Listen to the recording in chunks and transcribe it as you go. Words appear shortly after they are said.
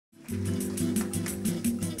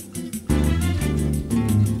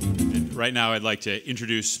right now I'd like to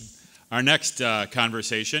introduce our next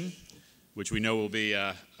conversation, which we know will be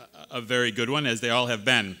a very good one, as they all have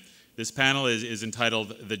been. This panel is entitled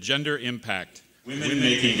The Gender Impact, Women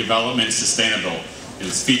Making Development Sustainable.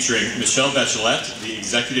 It's featuring Michelle Bachelet, the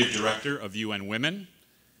Executive Director of UN Women,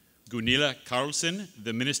 Gunilla Carlsson,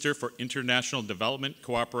 the Minister for International Development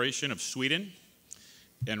Cooperation of Sweden,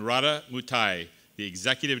 and Radha Muthiah, the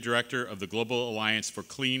Executive Director of the Global Alliance for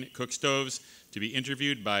Clean Cookstoves, to be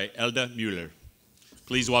interviewed by Elda Muller.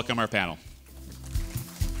 Please welcome our panel.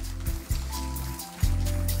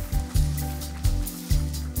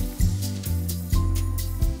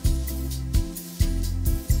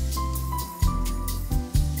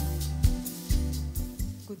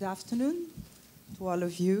 Good afternoon to all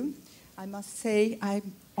of you. I must say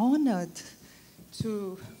I'm honored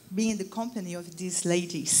to be in the company of these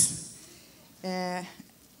ladies. They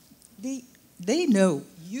know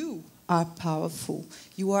you are powerful,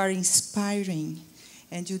 you are inspiring,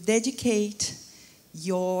 and you dedicate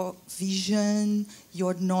your vision,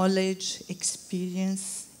 your knowledge,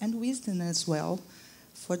 experience, and wisdom as well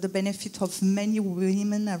for the benefit of many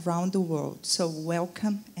women around the world. So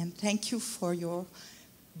welcome, and thank you for your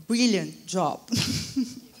brilliant job.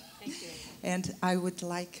 Thank you. And I would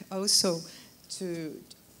like also to,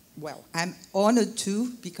 well, I'm honored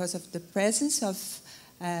too because of the presence of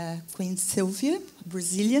Queen Sylvia,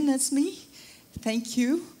 Brazilian as me. Thank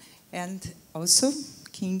you. And also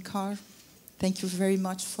King Carl, thank you very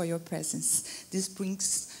much for your presence. This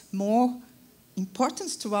brings more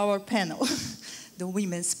importance to our panel, the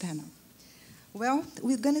women's panel. Well,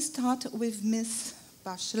 we're going to start with Ms.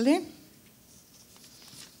 Bachelet.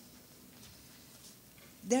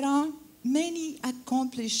 There are many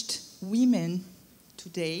accomplished women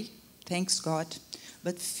today, thanks God,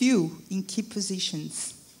 but few in key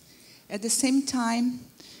positions. At the same time,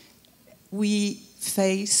 we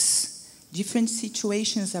face different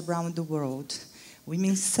situations around the world.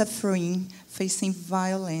 Women suffering, facing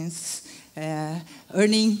violence,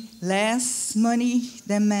 earning less money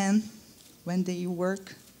than men when they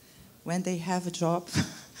work, when they have a job,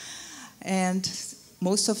 and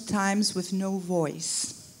most of times with no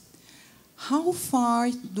voice. How far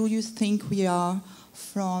do you think we are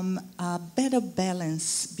from a better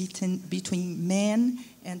balance between men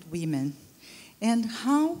and women? And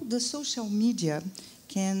how the social media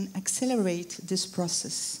can accelerate this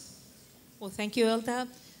process? Well, thank you, Elda.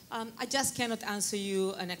 I just cannot answer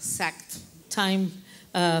you an exact time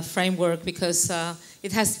framework because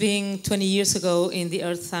it has been 20 years ago in the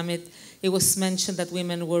Earth Summit. It was mentioned that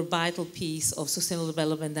women were a vital piece of sustainable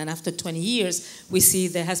development, and after 20 years, we see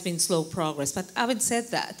there has been slow progress. But having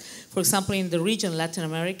said that, for example, in the region, Latin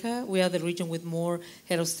America, we are the region with more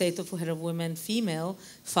head of state or head of women female,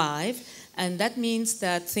 5, and that means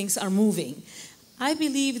that things are moving. I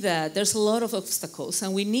believe that there's a lot of obstacles,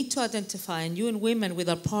 and we need to identify, and UN Women with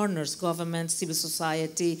our partners, government, civil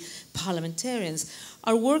society, parliamentarians,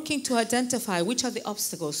 are working to identify which are the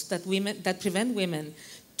obstacles that prevent women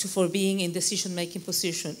for being in decision-making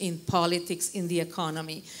position in politics, in the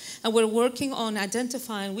economy. And we're working on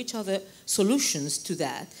identifying which are the solutions to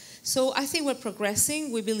that. So I think we're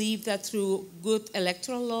progressing. We believe that through good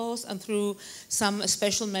electoral laws and through some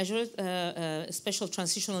special measures, special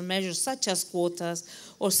transitional measures such as quotas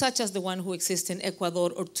or such as the one who exists in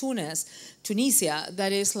Ecuador or Tunisia,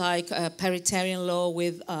 that is like a paritarian law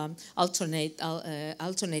with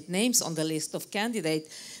alternate names on the list of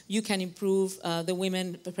candidates. You can improve the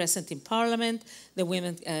women present in parliament, the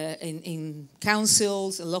women in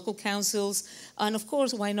councils, local councils, and of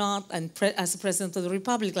course, why not, and as the President of the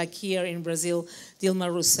Republic, like here in Brazil, Dilma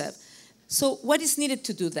Rousseff. So what is needed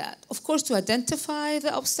to do that? Of course, to identify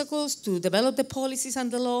the obstacles, to develop the policies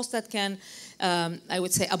and the laws that can, I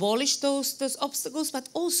would say, abolish those obstacles, but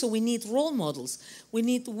also we need role models. We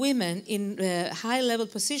need women in high-level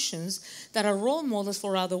positions that are role models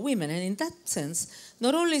for other women. And in that sense,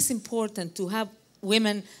 not only is it important to have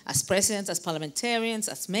women as presidents, as parliamentarians,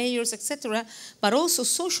 as mayors, etc., but also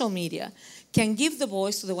social media can give the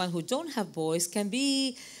voice to the ones who don't have voice, can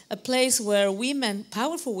be a place where women,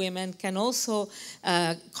 powerful women, can also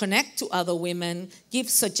connect to other women, give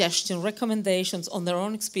suggestions, recommendations on their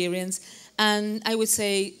own experience, and I would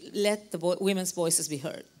say let the women's voices be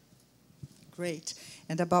heard. Great.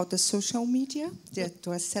 And about the social media,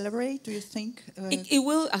 to accelerate, do you think? It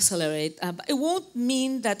will accelerate. But it won't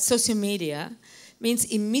mean that social media means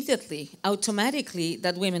immediately, automatically,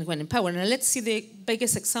 that women were empowered. And let's see, the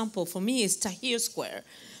biggest example for me is Tahrir Square.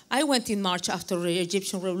 I went in March after the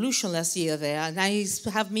Egyptian revolution last year there, and I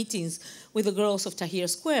have meetings with the girls of Tahrir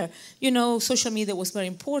Square. You know, social media was very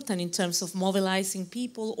important in terms of mobilizing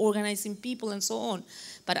people, organizing people, and so on.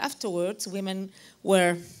 But afterwards, women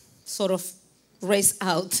were sort of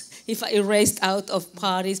erased out of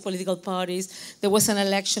parties, political parties. There was an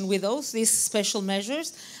election with these special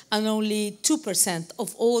measures, and only 2%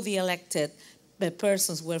 of all the elected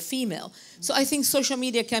persons were female. So I think social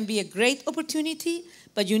media can be a great opportunity,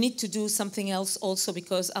 but you need to do something else also,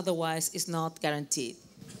 because otherwise it's not guaranteed.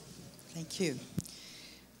 Thank you.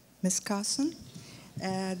 Ms. Carlsson,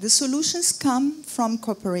 the solutions come from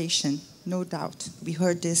cooperation, no doubt. We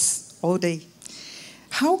heard this all day.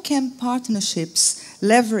 How can partnerships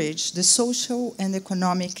leverage the social and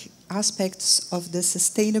economic aspects of the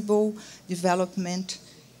sustainable development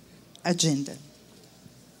agenda?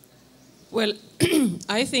 Well,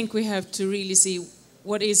 I think we have to really see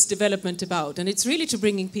what is development about, and it's really to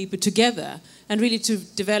bringing people together and really to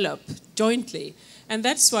develop jointly. And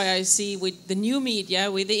that's why I see with the new media,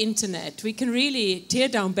 with the internet, we can really tear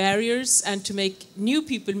down barriers and to make new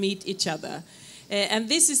people meet each other. And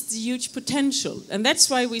this is the huge potential. And that's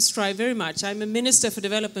why we strive very much. I'm a Minister for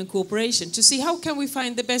Development Cooperation, to see how can we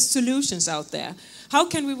find the best solutions out there. How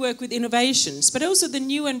can we work with innovations, but also the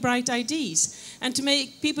new and bright ideas, and to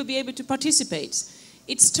make people be able to participate.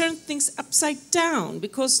 It's turned things upside down,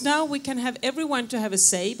 because now we can have everyone to have a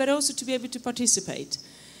say, but also to be able to participate.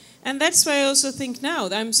 And that's why I also think now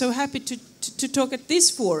that I'm so happy to talk at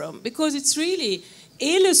this forum, because it's really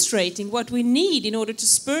illustrating what we need in order to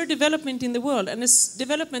spur development in the world, and a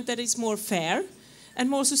development that is more fair and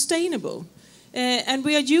more sustainable. And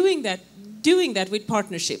we are doing that with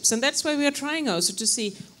partnerships. And that's why we are trying also to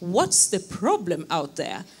see what's the problem out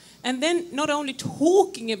there. And then not only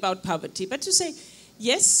talking about poverty, but to say,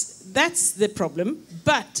 yes, that's the problem,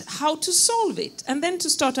 but how to solve it? And then to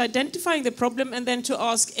start identifying the problem, and then to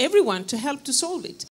ask everyone to help to solve it.